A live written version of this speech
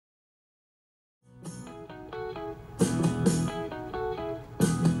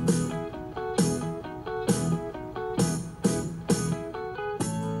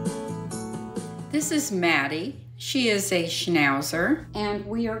This is Maddie. She is a Schnauzer, and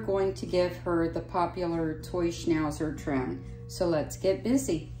we are going to give her the popular toy Schnauzer trim. So let's get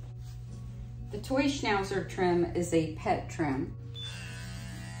busy. The toy Schnauzer trim is a pet trim.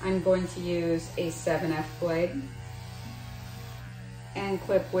 I'm going to use a 7F blade and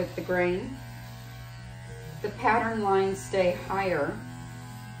clip with the grain. The pattern lines stay higher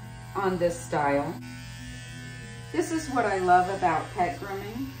on this style. This is what I love about pet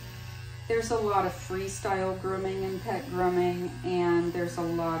grooming. There's a lot of freestyle grooming in pet grooming, and there's a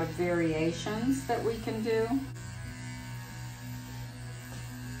lot of variations that we can do.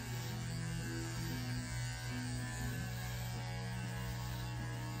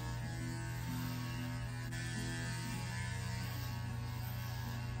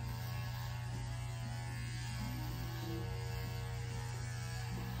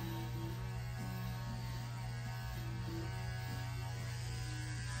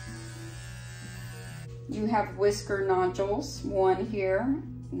 You have whisker nodules, one here,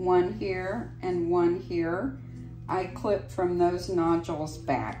 and one here. I clip from those nodules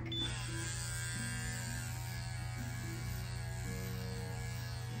back.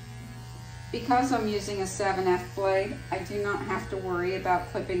 Because I'm using a 7F blade, I do not have to worry about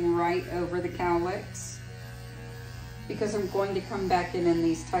clipping right over the cowlicks, because I'm going to come back in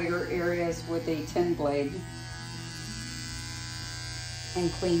these tighter areas with a 10 blade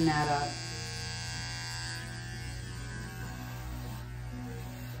and clean that up.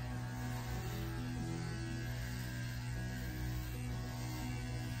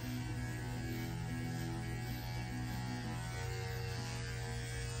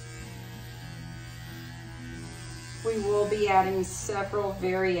 We will be adding several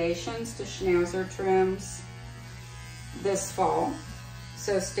variations to Schnauzer trims this fall,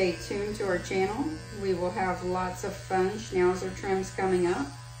 so stay tuned to our channel. We will have lots of fun Schnauzer trims coming up.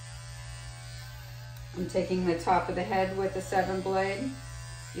 I'm taking the top of the head with a 7 blade.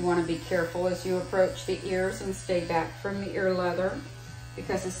 You want to be careful as you approach the ears and stay back from the ear leather,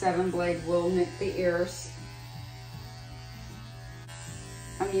 because a 7 blade will nick the ears.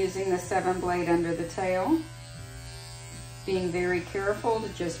 I'm using the 7 blade under the tail, being very careful to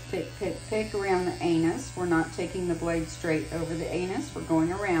just pick around the anus. We're not taking the blade straight over the anus, we're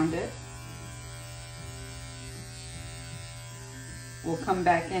going around it. We'll come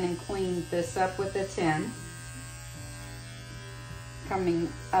back in and clean this up with a 10.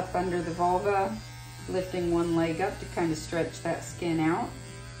 Coming up under the vulva, lifting one leg up to kind of stretch that skin out,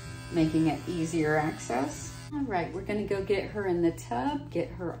 making it easier access. All right, we're gonna go get her in the tub, get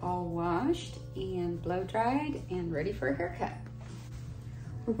her all washed and blow dried and ready for a haircut.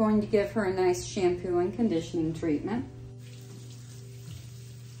 We're going to give her a nice shampoo and conditioning treatment.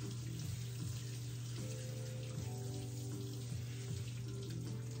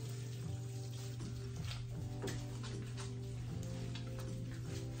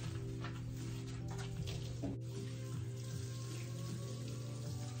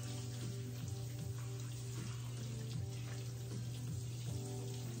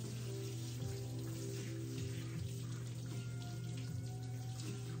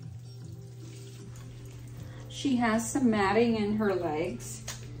 She has some matting in her legs.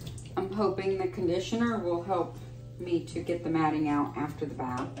 I'm hoping the conditioner will help me to get the matting out after the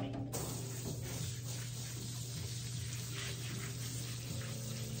bath.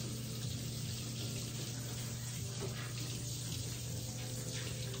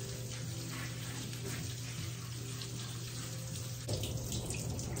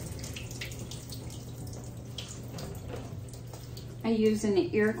 I use an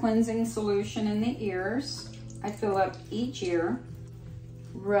ear cleansing solution in the ears. I fill up each ear,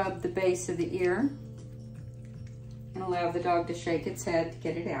 rub the base of the ear, and allow the dog to shake its head to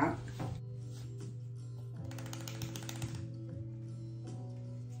get it out.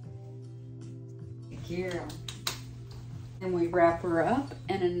 Good girl. And we wrap her up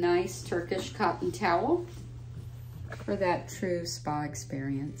in a nice Turkish cotton towel for that true spa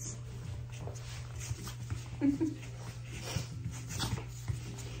experience.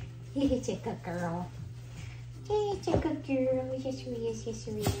 He's a good girl. He's a good girl. Yes, he is. Yes,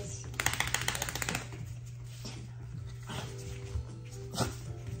 he is.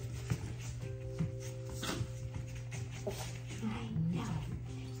 I know.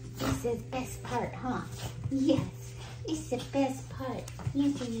 This is the best part, huh? Yes. It's the best part.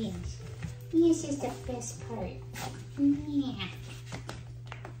 Yes, it is. Yes, it's the best part. Yeah.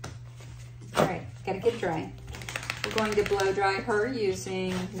 All right, gotta get dry. We're going to blow dry her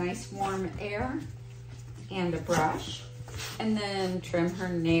using nice warm air and a brush, and then trim her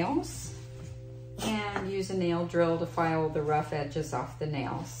nails and use a nail drill to file the rough edges off the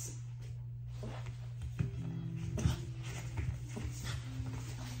nails.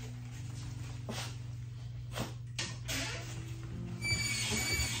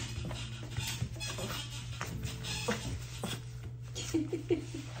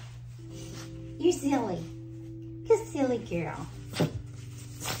 silly. Good silly girl.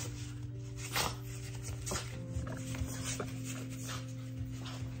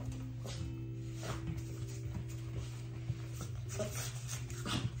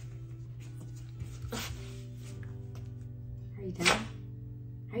 Are you done?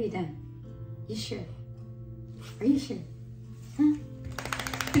 Are you done? You sure? Are you sure? Huh?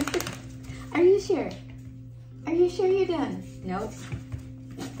 Are you sure? Are you sure you're done? Nope.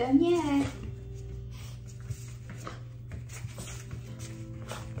 Not done yet.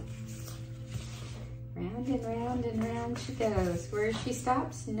 Round and round and round she goes. Where she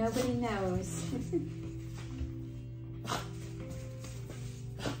stops, nobody knows.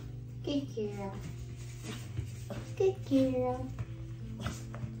 Good girl. Good girl.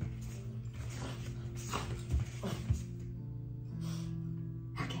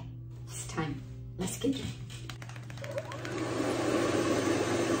 Okay, it's time. Let's get going.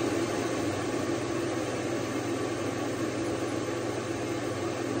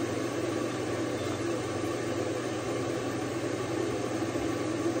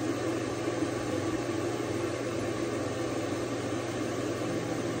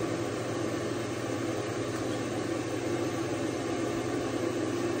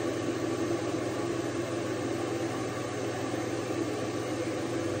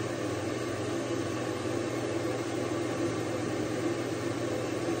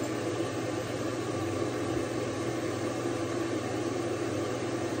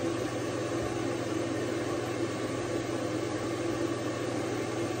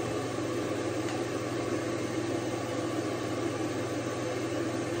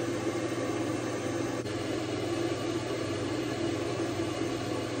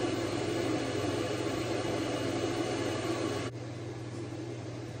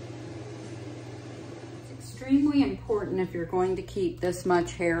 Extremely important if you're going to keep this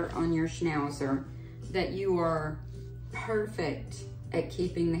much hair on your Schnauzer that you are perfect at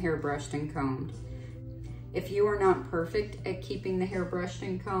keeping the hair brushed and combed. If you are not perfect at keeping the hair brushed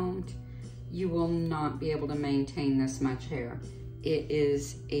and combed, you will not be able to maintain this much hair. It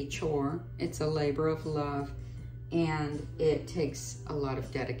is a chore, it's a labor of love, and it takes a lot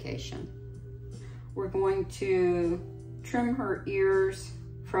of dedication. We're going to trim her ears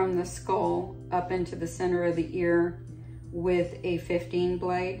from the skull up into the center of the ear with a 15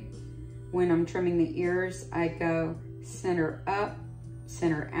 blade. When I'm trimming the ears, I go center up,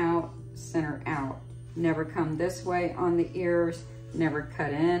 center out, center out. Never come this way on the ears, never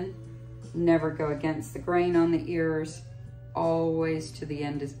cut in, never go against the grain on the ears, always to the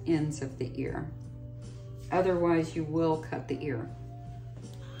ends of the ear. Otherwise, you will cut the ear.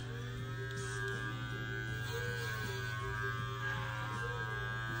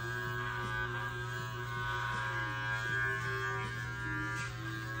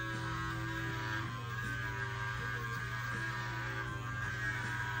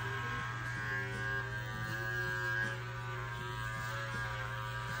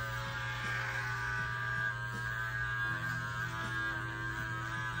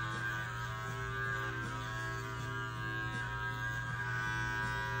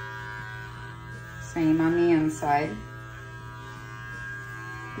 Same on the inside.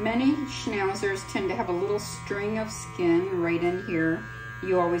 Many Schnauzers tend to have a little string of skin right in here.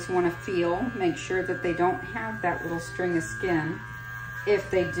 You always want to feel, make sure that they don't have that little string of skin.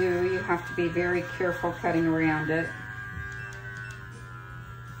 If they do, you have to be very careful cutting around it.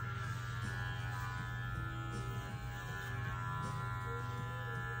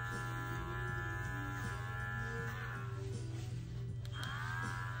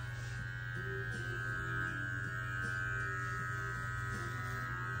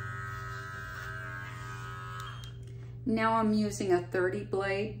 Now I'm using a 30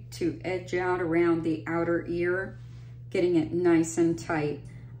 blade to edge out around the outer ear, getting it nice and tight.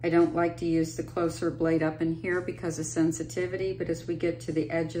 I don't like to use the closer blade up in here because of sensitivity, but as we get to the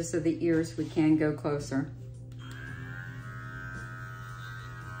edges of the ears, we can go closer.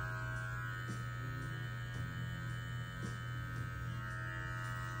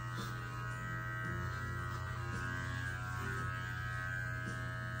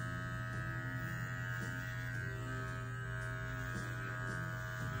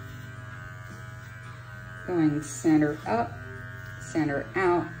 Going center up, center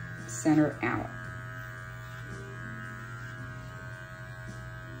out, center out.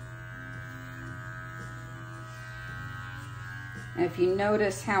 And if you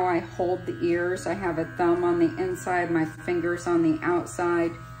notice how I hold the ears, I have a thumb on the inside, my fingers on the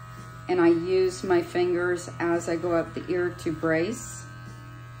outside, and I use my fingers as I go up the ear to brace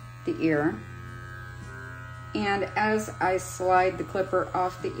the ear. And as I slide the clipper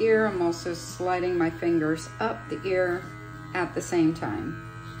off the ear, I'm also sliding my fingers up the ear at the same time.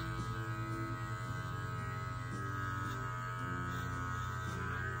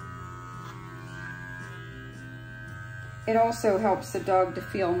 It also helps the dog to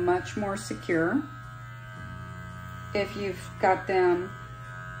feel much more secure if you've got them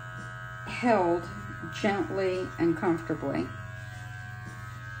held gently and comfortably.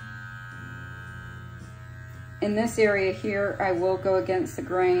 In this area here, I will go against the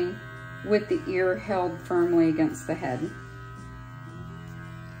grain with the ear held firmly against the head.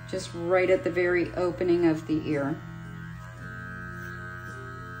 Just right at the very opening of the ear.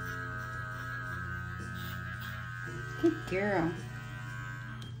 Good girl.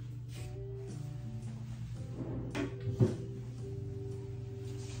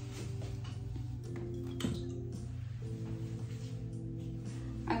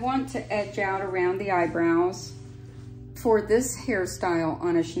 I want to edge out around the eyebrows. For this hairstyle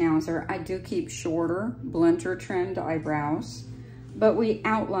on a Schnauzer, I do keep shorter, blunter trimmed eyebrows, but we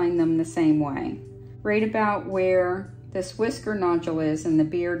outline them the same way. Right about where this whisker nodule is and the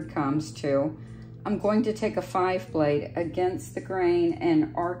beard comes to, I'm going to take a 5 blade against the grain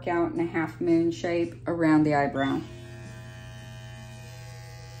and arc out in a half moon shape around the eyebrow.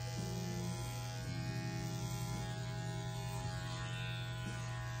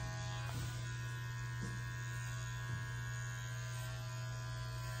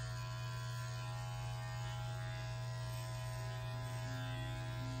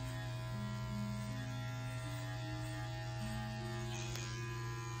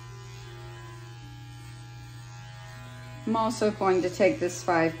 I'm also going to take this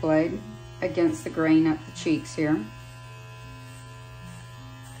 5 blade against the grain up the cheeks here,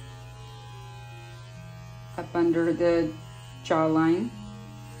 up under the jawline,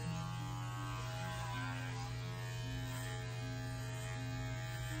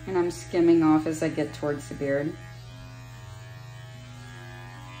 and I'm skimming off as I get towards the beard.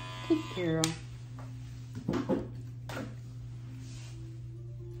 Good girl.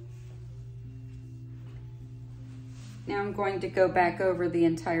 Now I'm going to go back over the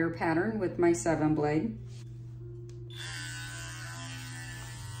entire pattern with my 7 blade.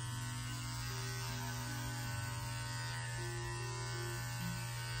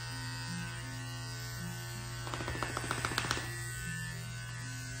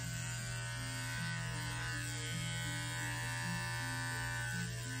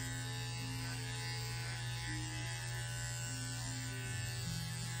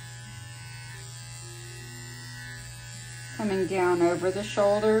 Coming down over the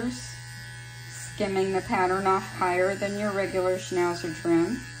shoulders, skimming the pattern off higher than your regular Schnauzer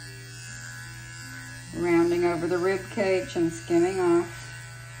trim, rounding over the rib cage and skimming off,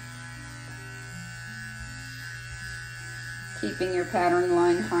 keeping your pattern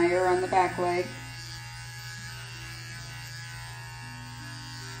line higher on the back leg.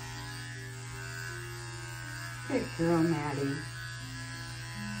 Good girl, Maddie.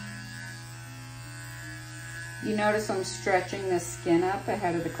 You notice I'm stretching the skin up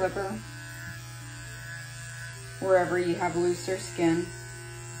ahead of the clipper, wherever you have looser skin.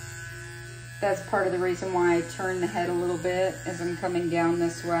 That's part of the reason why I turn the head a little bit as I'm coming down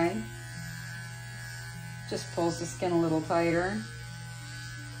this way. Just pulls the skin a little tighter.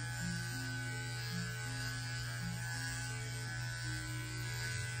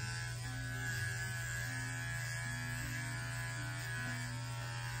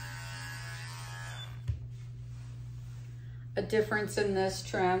 A difference in this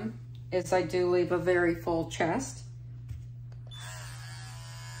trim is I do leave a very full chest.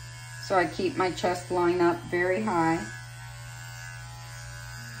 So I keep my chest line up very high.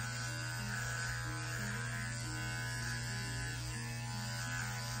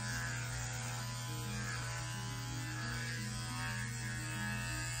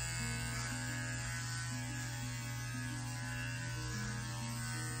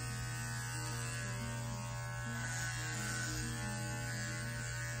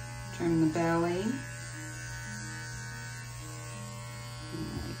 Trim the belly. There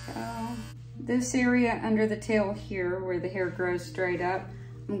we go. This area under the tail here, where the hair grows straight up,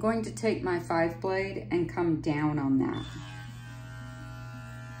 I'm going to take my 5 blade and come down on that.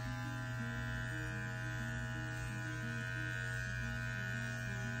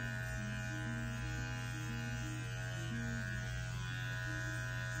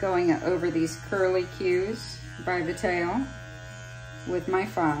 Going over these curly cues by the tail with my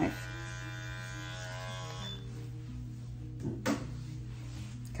 5.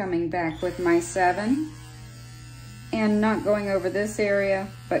 Coming back with my 7. And not going over this area,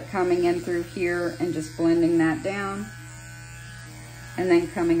 but coming in through here and just blending that down. And then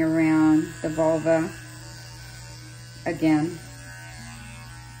coming around the vulva again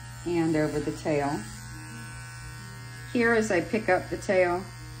and over the tail. Here, as I pick up the tail,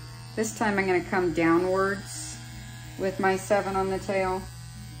 this time I'm going to come downwards with my 7 on the tail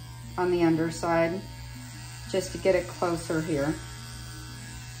on the underside, just to get it closer here.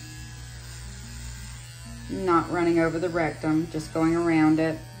 Not running over the rectum, just going around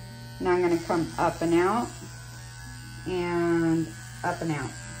it. Now I'm going to come up and out and up and out.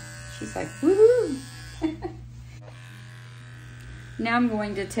 She's like, woohoo! Now I'm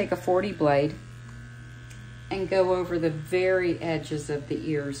going to take a 40 blade and go over the very edges of the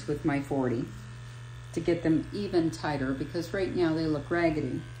ears with my 40 to get them even tighter, because right now they look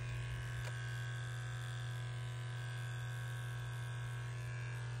raggedy.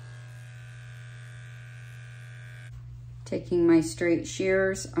 Taking my straight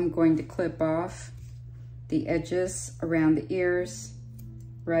shears, I'm going to clip off the edges around the ears,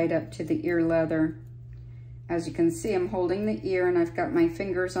 right up to the ear leather. As you can see, I'm holding the ear and I've got my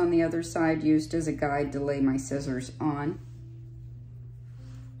fingers on the other side used as a guide to lay my scissors on.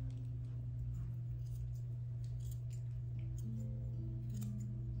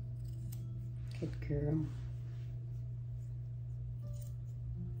 Good girl.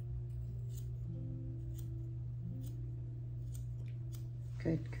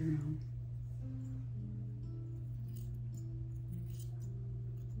 Good girl.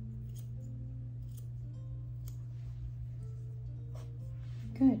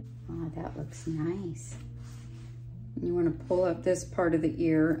 Good. Oh, that looks nice. You want to pull up this part of the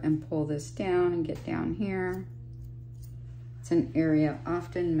ear and pull this down and get down here. It's an area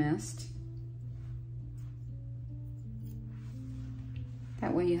often missed.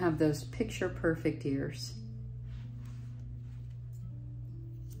 That way you have those picture perfect ears.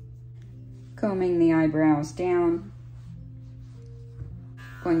 Combing the eyebrows down.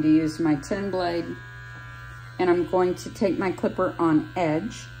 Going to use my 10 blade, and I'm going to take my clipper on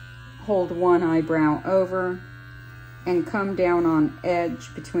edge, hold one eyebrow over, and come down on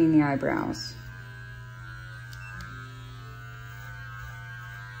edge between the eyebrows.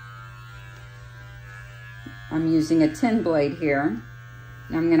 I'm using a 10 blade here.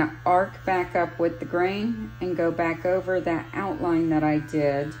 Now I'm going to arc back up with the grain and go back over that outline that I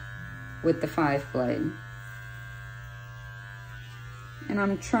did with the 5 blade. And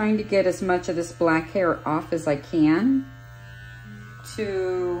I'm trying to get as much of this black hair off as I can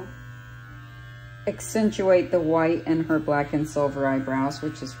to accentuate the white in her black and silver eyebrows,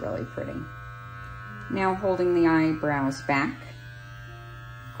 which is really pretty. Now holding the eyebrows back,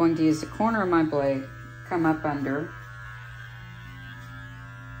 going to use the corner of my blade, come up under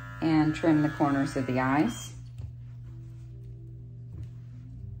and trim the corners of the eyes.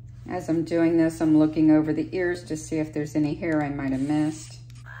 As I'm doing this, I'm looking over the ears to see if there's any hair I might have missed.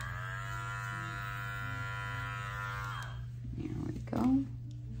 There we go.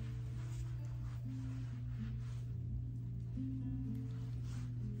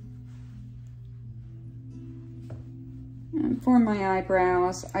 And for my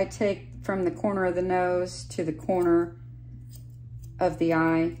eyebrows, I take from the corner of the nose to the corner of the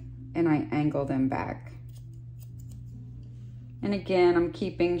eye and I angle them back. And again, I'm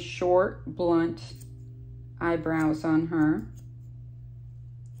keeping short, blunt eyebrows on her.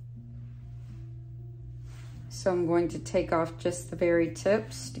 So I'm going to take off just the very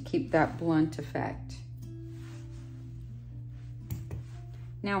tips to keep that blunt effect.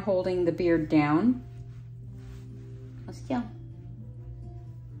 Now holding the beard down. Let's go.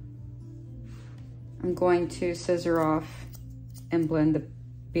 I'm going to scissor off and blend the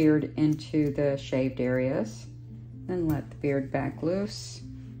beard into the shaved areas. Then let the beard back loose.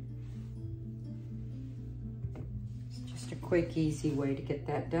 It's just a quick, easy way to get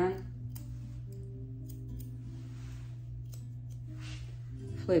that done.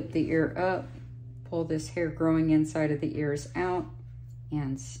 Flip the ear up, pull this hair growing inside of the ears out,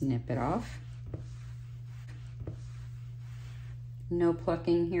 and snip it off. No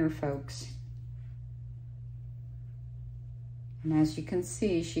plucking here, folks. And as you can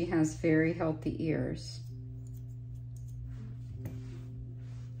see, she has very healthy ears.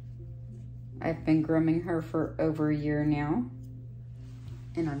 I've been grooming her for over a year now,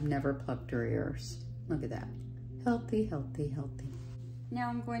 and I've never plucked her ears. Look at that. Healthy, healthy, healthy. Now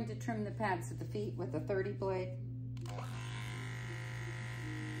I'm going to trim the pads of the feet with a 30 blade.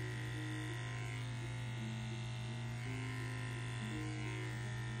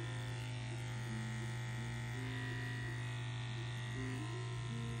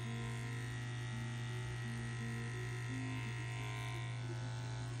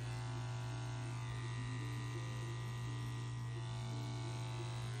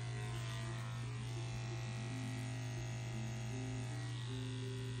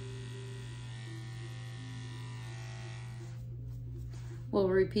 We'll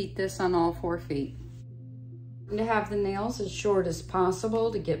repeat this on all 4 feet. To have the nails as short as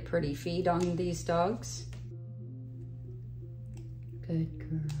possible to get pretty feet on these dogs. Good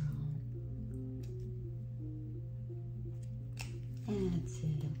girl. That's it.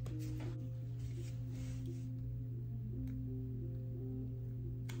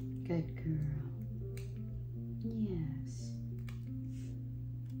 Good girl. Yes.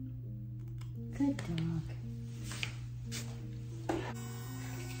 Good dog.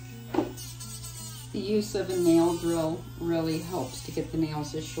 The use of a nail drill really helps to get the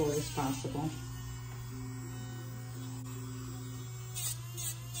nails as short as possible.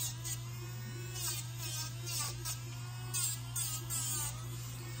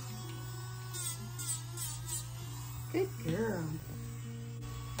 Good girl.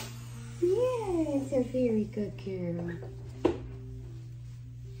 Yes, a very good girl.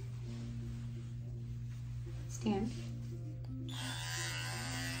 Stand.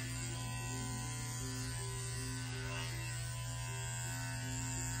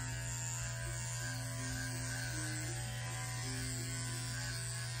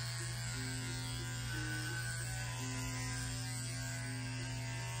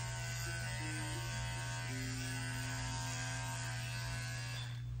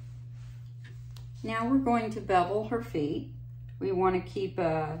 Now we're going to bevel her feet. We want to keep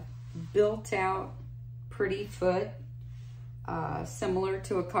a built out, pretty foot, similar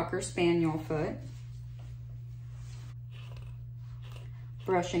to a Cocker Spaniel foot.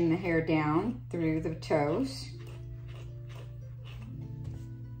 Brushing the hair down through the toes.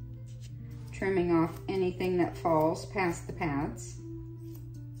 Trimming off anything that falls past the pads.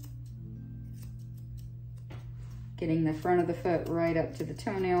 Getting the front of the foot right up to the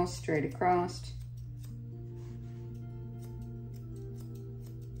toenails, straight across.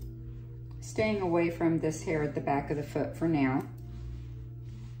 Staying away from this hair at the back of the foot for now.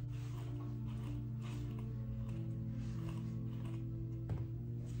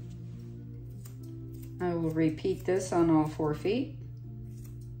 I will repeat this on all 4 feet.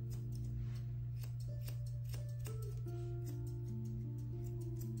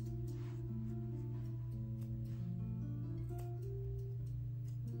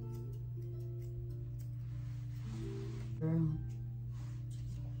 Girl.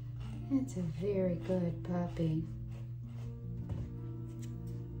 That's a very good puppy.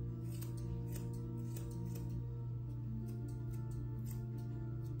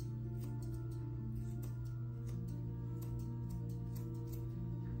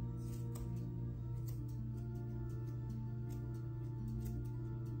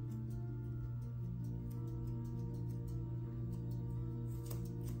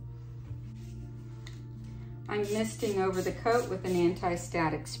 I'm misting over the coat with an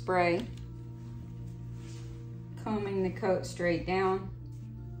anti-static spray. Combing the coat straight down.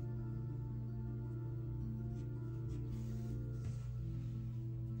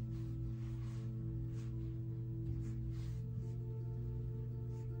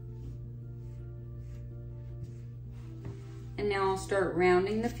 And now I'll start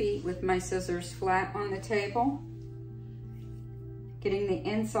rounding the feet with my scissors flat on the table. Getting the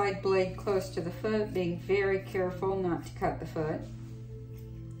inside blade close to the foot, being very careful not to cut the foot.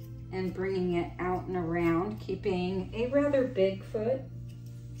 And bringing it out and around, keeping a rather big foot,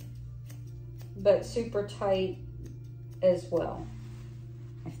 but super tight as well,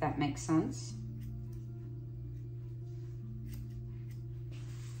 if that makes sense.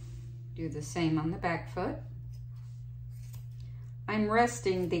 Do the same on the back foot. I'm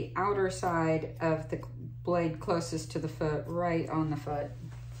resting the outer side of the blade closest to the foot right on the foot.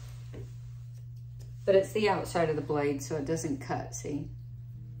 But it's the outside of the blade so it doesn't cut, see?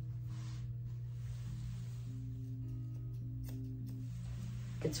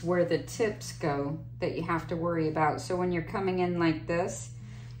 It's where the tips go that you have to worry about. So when you're coming in like this,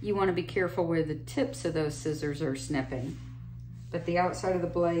 you want to be careful where the tips of those scissors are snipping. But the outside of the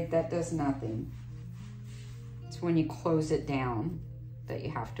blade, that does nothing. It's when you close it down that you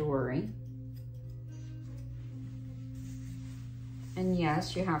have to worry. And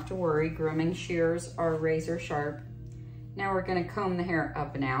yes, you have to worry. Grooming shears are razor sharp. Now we're going to comb the hair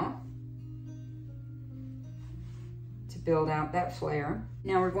up and out to build out that flare.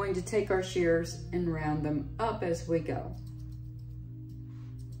 Now we're going to take our shears and round them up as we go.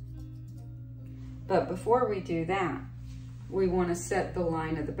 But before we do that, we want to set the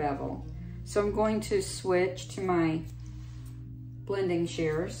line of the bevel. So I'm going to switch to my blending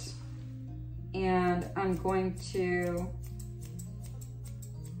shears and I'm going to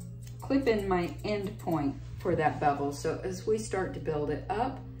clip in my end point for that bevel. So as we start to build it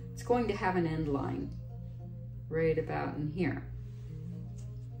up, it's going to have an end line right about in here.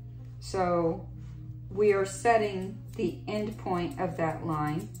 So we are setting the end point of that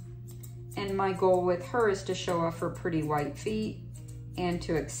line. And my goal with her is to show off her pretty white feet and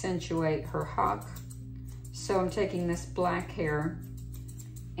to accentuate her hock. So I'm taking this black hair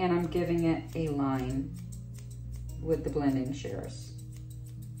and I'm giving it a line with the blending shears,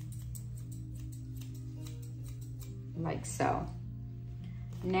 like so.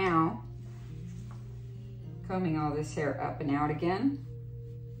 Now, combing all this hair up and out again,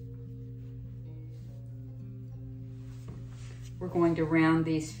 we're going to round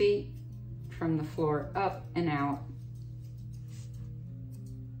these feet from the floor up and out.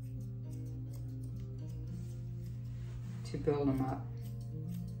 To build them up.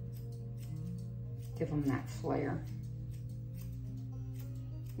 Give them that flare.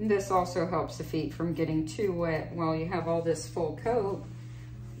 And this also helps the feet from getting too wet while you have all this full coat.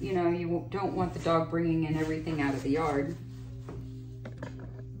 You know, you don't want the dog bringing in everything out of the yard.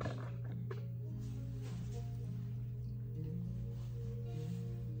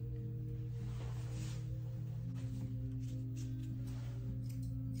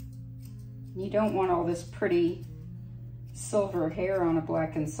 You don't want all this pretty silver hair on a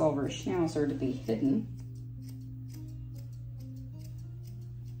black and silver Schnauzer to be hidden.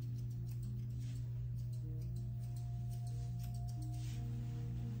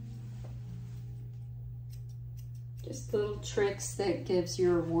 Just little tricks that gives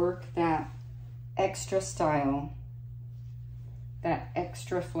your work that extra style, that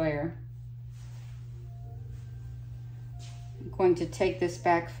extra flair. I'm going to take this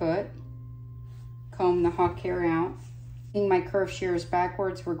back foot, comb the hock hair out. Taking my curve shears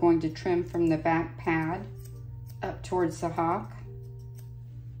backwards, we're going to trim from the back pad up towards the hock.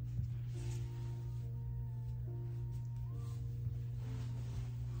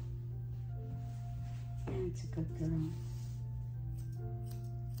 That's a good girl.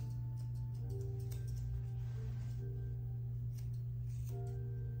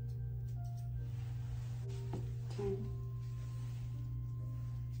 Okay.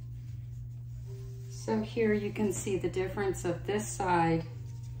 So here you can see the difference of this side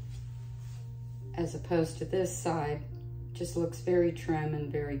as opposed to this side. Just looks very trim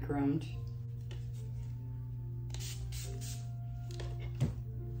and very groomed.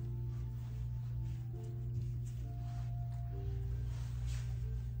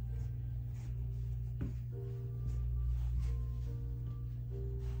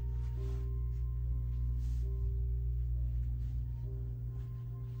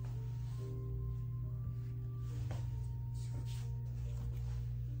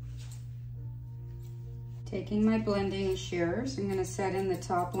 Taking my blending shears, I'm going to set in the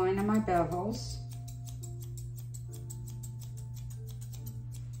top line of my bevels.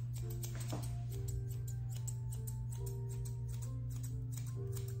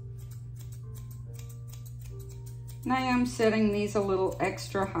 And I am setting these a little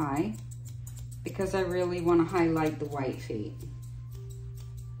extra high because I really want to highlight the white feet.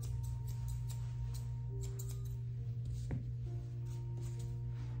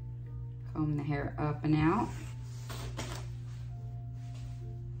 Comb the hair up and out.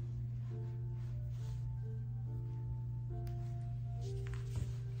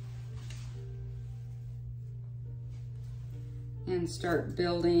 And start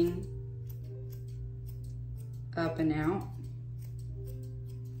building up and out.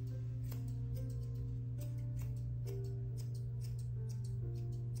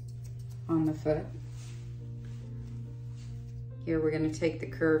 On the foot. Here we're going to take the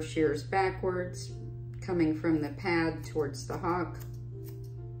curved shears backwards, coming from the pad towards the hock.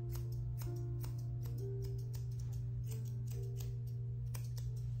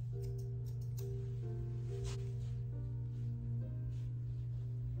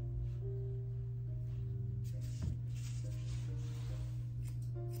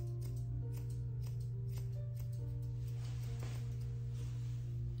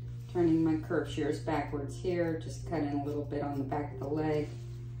 Turning my curved shears backwards here, just cutting a little bit on the back of the leg.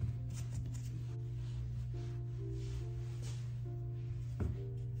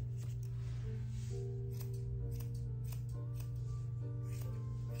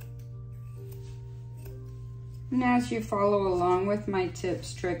 And as you follow along with my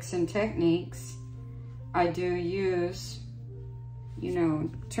tips, tricks, and techniques, I do use,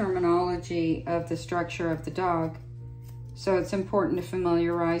 terminology of the structure of the dog. So it's important to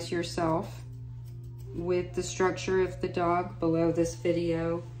familiarize yourself with the structure of the dog. Below this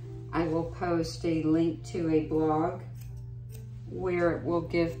video, I will post a link to a blog where it will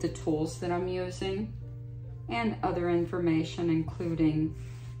give the tools that I'm using and other information, including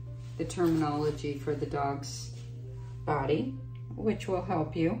the terminology for the dog's body, which will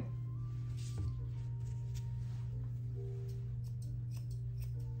help you.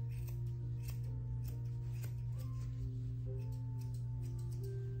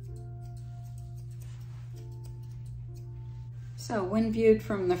 So when viewed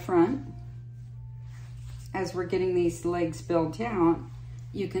from the front, as we're getting these legs built out,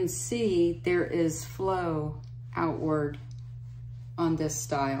 you can see there is flow outward on this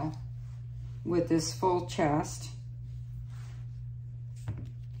style with this full chest.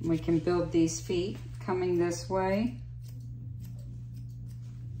 We can build these feet coming this way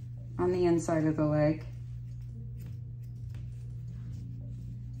on the inside of the leg.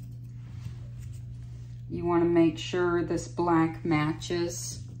 You want to make sure this black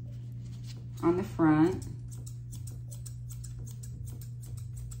matches on the front.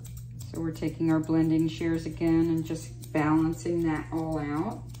 So we're taking our blending shears again and just balancing that all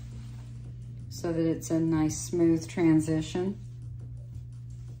out so that it's a nice smooth transition.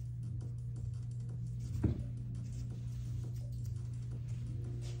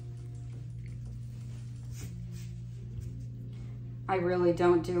 I really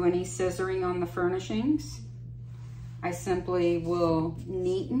don't do any scissoring on the furnishings. I simply will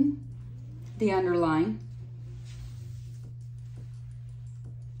neaten the underline.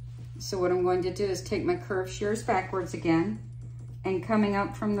 So what I'm going to do is take my curved shears backwards again, and coming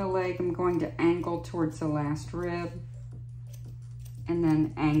up from the leg, I'm going to angle towards the last rib and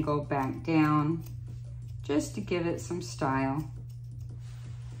then angle back down just to give it some style.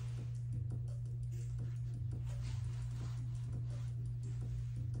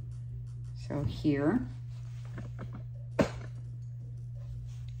 So here,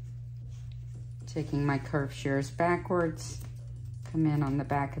 taking my curved shears backwards, come in on the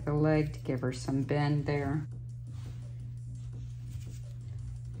back of the leg to give her some bend there.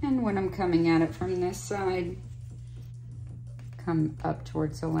 And when I'm coming at it from this side, come up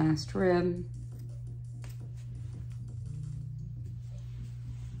towards the last rib.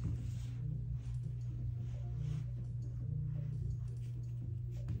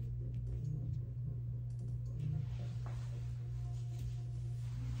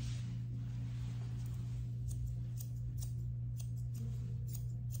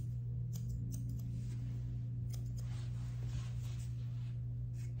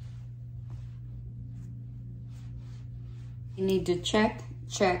 You need to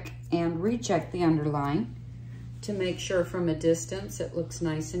check, and recheck the underline to make sure from a distance it looks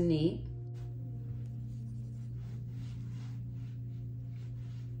nice and neat.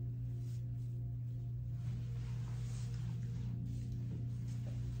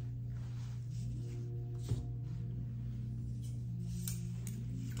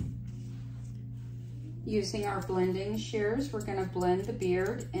 Using our blending shears, we're going to blend the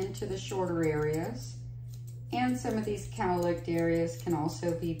beard into the shorter areas. And some of these cowlicked areas can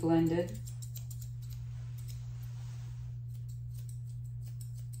also be blended.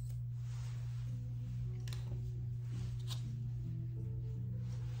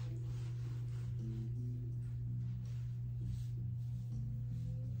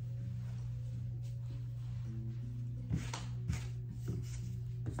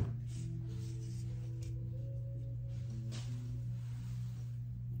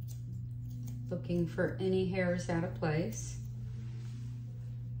 Looking for any hairs out of place.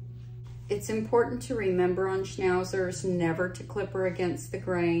 It's important to remember on Schnauzers never to clipper against the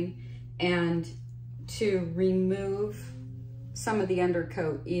grain and to remove some of the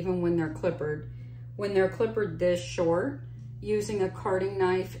undercoat even when they're clippered. When they're clippered this short, using a carding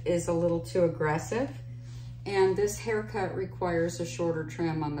knife is a little too aggressive, and this haircut requires a shorter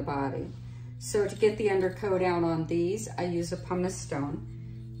trim on the body. So to get the undercoat out on these, I use a pumice stone.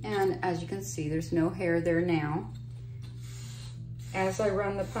 And as you can see, there's no hair there now. As I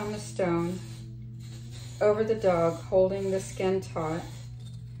run the pumice stone over the dog, holding the skin taut,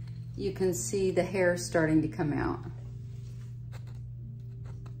 you can see the hair starting to come out.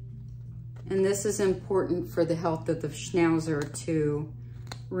 And this is important for the health of the Schnauzer to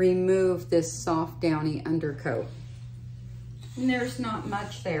remove this soft, downy undercoat. And there's not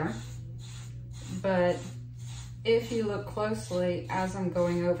much there, but if you look closely as I'm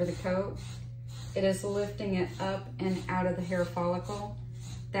going over the coat, it is lifting it up and out of the hair follicle.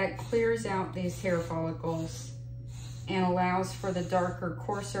 That clears out these hair follicles and allows for the darker,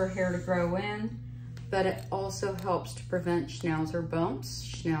 coarser hair to grow in, but it also helps to prevent Schnauzer bumps,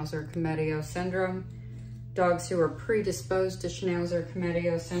 Schnauzer Comedio syndrome. Dogs who are predisposed to Schnauzer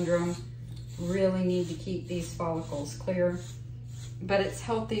Comedio syndrome really need to keep these follicles clear, but it's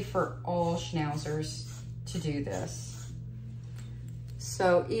healthy for all Schnauzers to do this.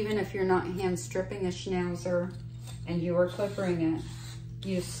 So even if you're not hand stripping a Schnauzer and you are clippering it,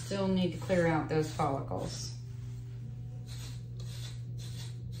 you still need to clear out those follicles.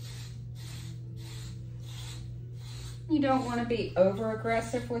 You don't want to be over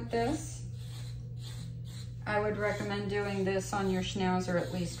aggressive with this. I would recommend doing this on your Schnauzer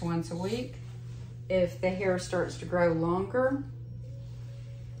at least once a week. If the hair starts to grow longer,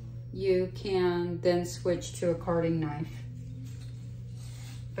 you can then switch to a carding knife.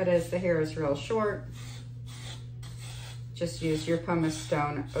 But as the hair is real short, just use your pumice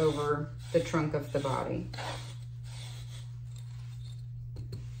stone over the trunk of the body.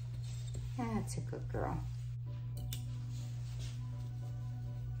 That's a good girl.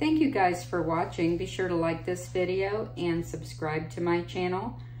 Thank you guys for watching. Be sure to like this video and subscribe to my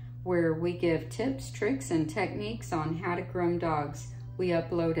channel, where we give tips, tricks, and techniques on how to groom dogs. We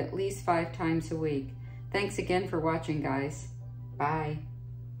upload at least 5 times a week. Thanks again for watching, guys. Bye.